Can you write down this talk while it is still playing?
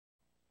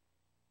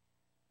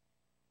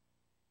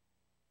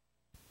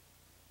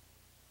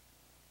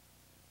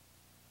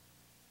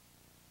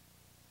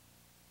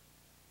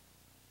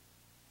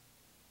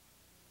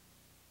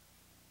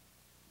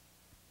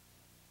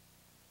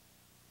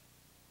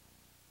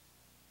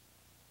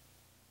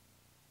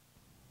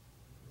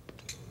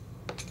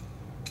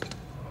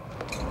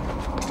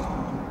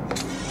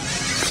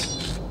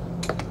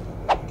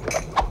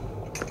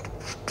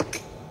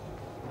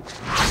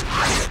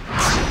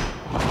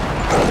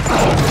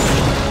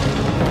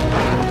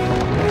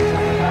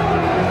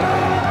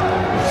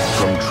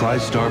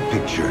TriStar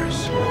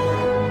Pictures,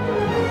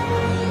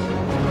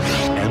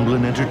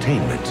 Amblin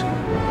Entertainment,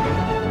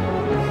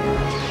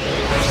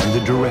 and the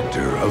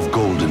director of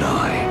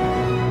GoldenEye.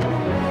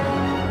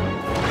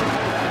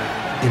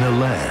 In a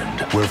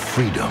land where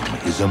freedom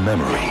is a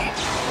memory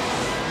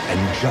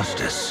and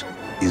justice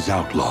is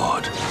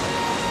outlawed,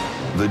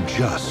 the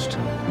just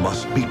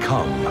must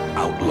become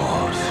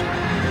outlaws.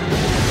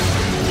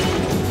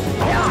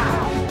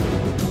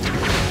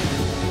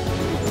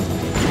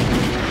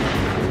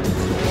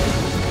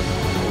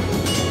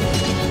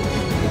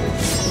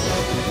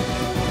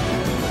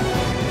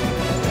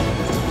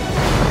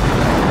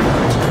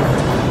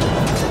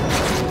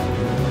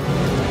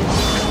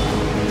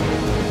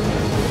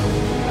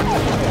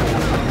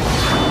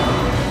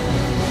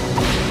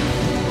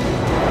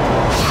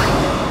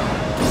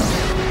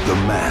 The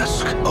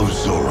Mask of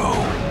Zorro.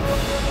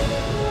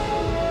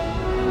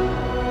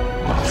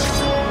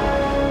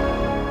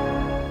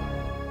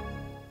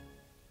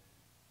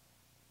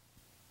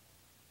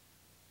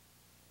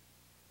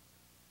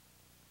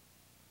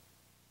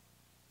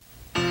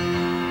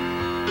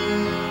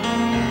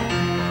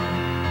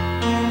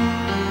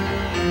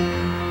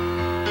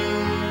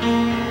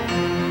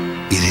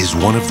 It is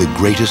one of the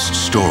greatest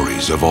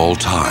stories of all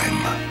time.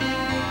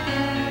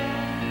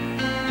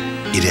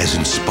 It has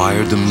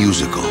inspired the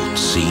musical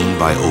seen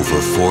by over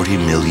 40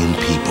 million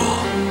people.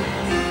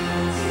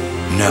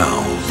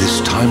 Now, this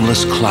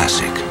timeless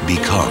classic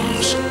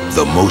becomes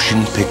the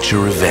motion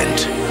picture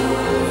event.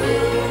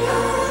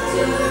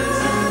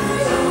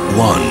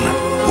 One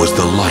was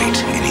the light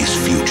in his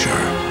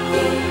future.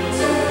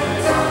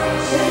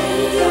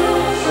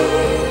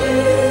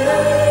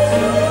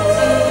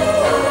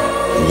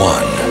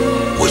 One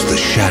was the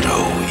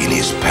shadow in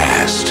his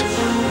past.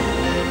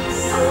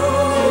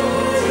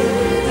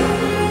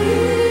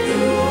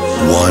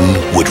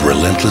 One would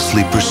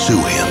relentlessly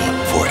pursue him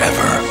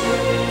forever.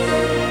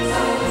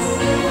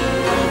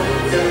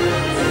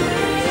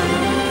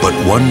 But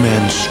one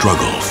man's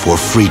struggle for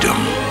freedom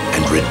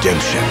and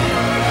redemption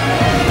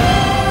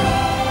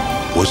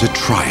was a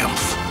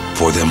triumph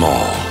for them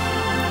all.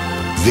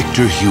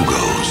 Victor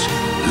Hugo's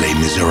Les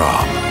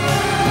Miserables.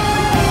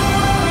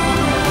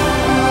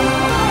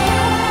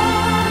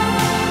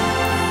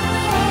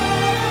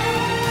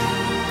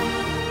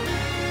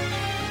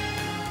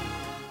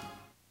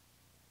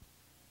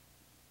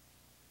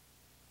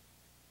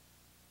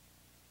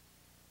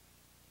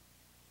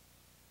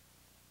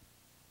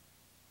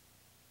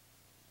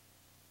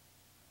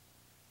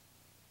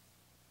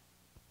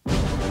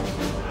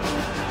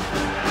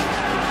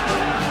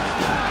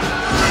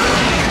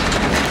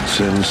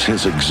 Since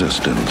his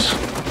existence,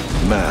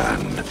 man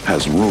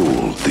has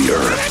ruled the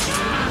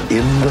earth.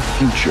 In the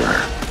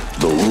future,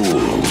 the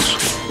rules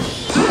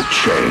will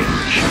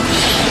change.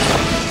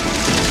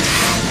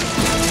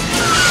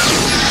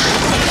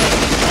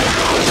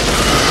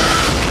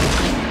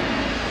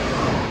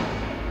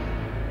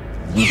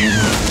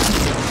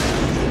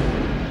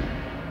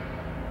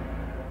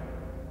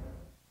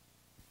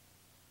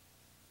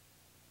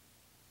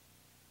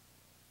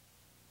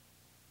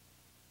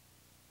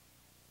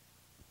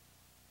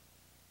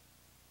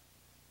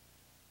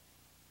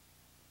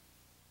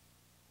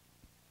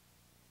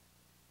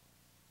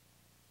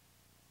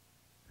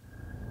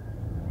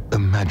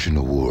 Imagine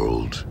a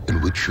world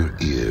in which your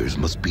ears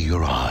must be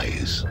your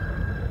eyes,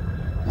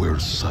 where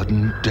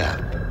sudden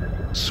death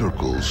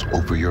circles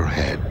over your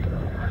head,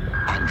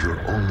 and your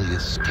only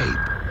escape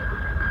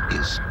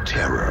is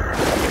terror.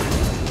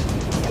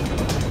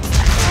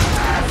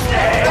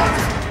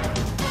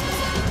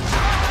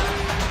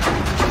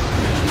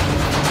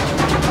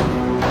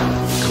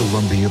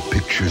 Columbia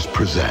Pictures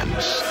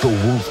presents the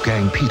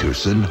Wolfgang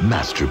Peterson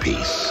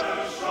masterpiece.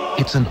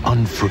 It's an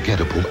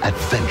unforgettable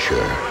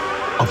adventure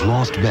of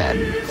lost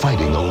men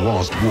fighting a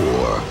lost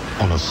war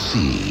on a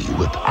sea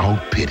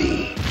without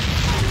pity.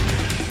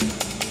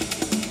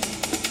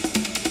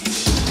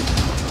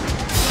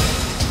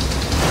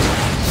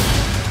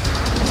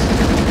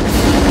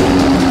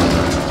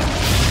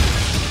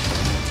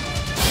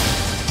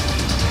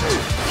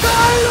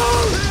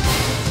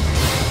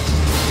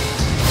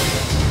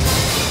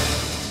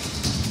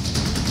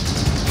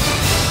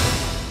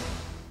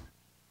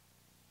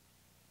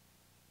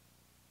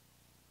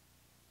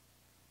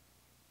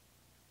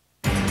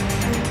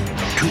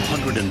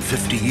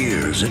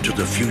 Years into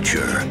the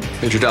future.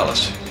 Major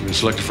Dallas, you've been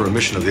selected for a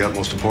mission of the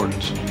utmost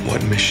importance.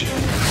 What mission?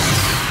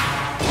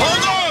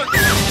 Hold on!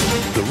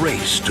 The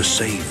race to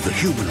save the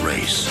human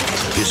race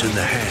is in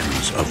the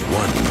hands of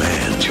one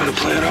man. You want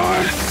to play it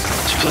hard?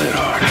 Let's play it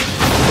hard.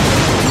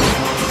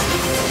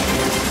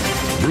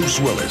 Bruce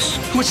Willis.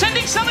 We're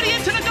sending somebody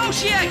in to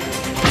negotiate!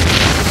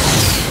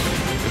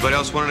 Anybody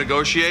else want to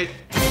negotiate?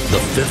 The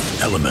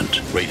Fifth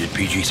Element, rated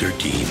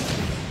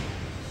PG-13.